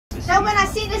So when I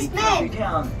see this man,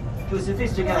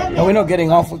 and we're not getting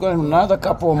off. We're going another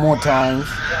couple more times.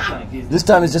 This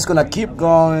time it's just gonna keep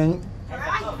going.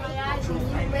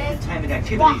 Entertainment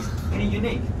activities in a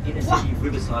unique inner city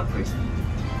riverside precinct.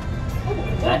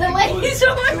 the ladies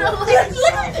are on the list.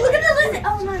 Look at the list.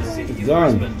 Oh my God.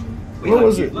 Done. Where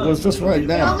was it? It was just right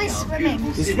there. Only swimming.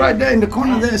 It's right there in the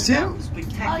corner there, Sam.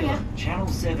 Spectacular Channel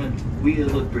 7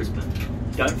 Wheel of Brisbane.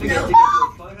 Don't forget to get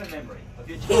your photo memory of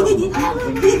your childhood.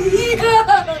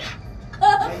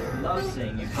 Love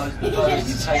seeing you post the photos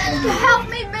you've taken. Help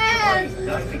me, man!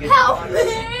 Don't forget Help to me!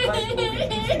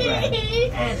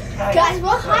 Guys,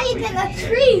 we're higher than a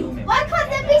tree. Why can't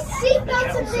there be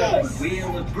seatbelts in this?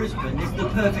 Wheel of Brisbane is the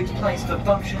perfect place for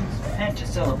functions and to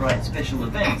celebrate special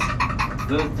events.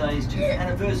 Birthdays to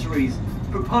anniversaries,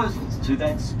 proposals to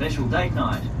that special date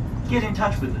night. Get in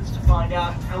touch with us to find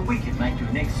out how we can make your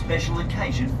next special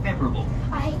occasion memorable.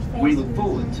 We look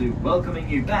forward to welcoming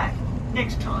you back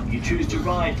next time you choose to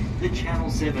ride the Channel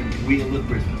 7 Wheel of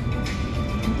Brisbane.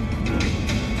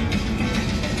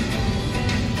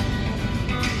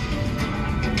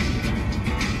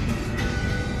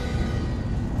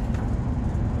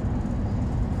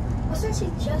 Wasn't she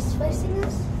just facing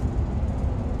us?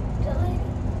 The lady?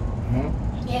 Hmm?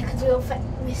 Yeah, because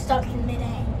we stopped in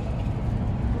mid-air.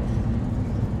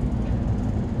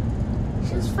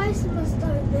 She was facing us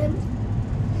though then.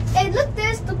 Hey, look,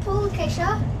 there's the pool,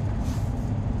 Keisha.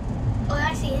 Oh,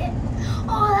 I see it.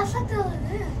 Oh, that's like the...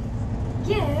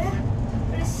 Yeah.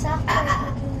 But it's south. I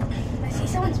see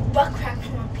someone's butt crack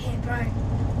from up here, bro.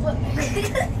 Look.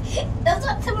 That was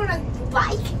like someone on a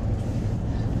bike.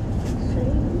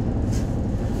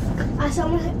 I saw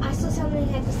someone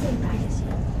who had the same bike as you.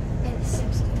 And the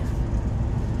same scooter.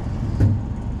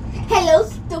 Hello,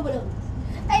 stupid.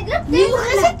 Hey, look, there's a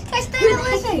lizard. I stayed a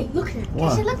lizard. Look at it.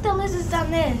 What? Look, the lizard's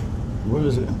down there. Where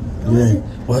is it? Yeah.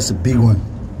 Well, that's a big one.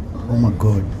 Oh my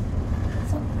God.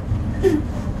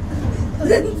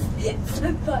 It's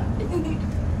so funny.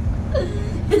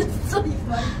 It's so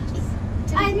funny.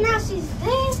 And now she's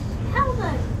there. How the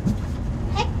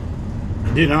heck?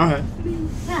 Didn't know her.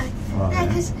 No,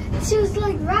 because she was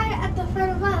like right at the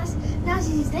front of us. Now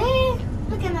she's there.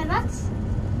 Look at my nuts.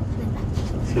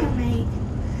 Look at my nuts.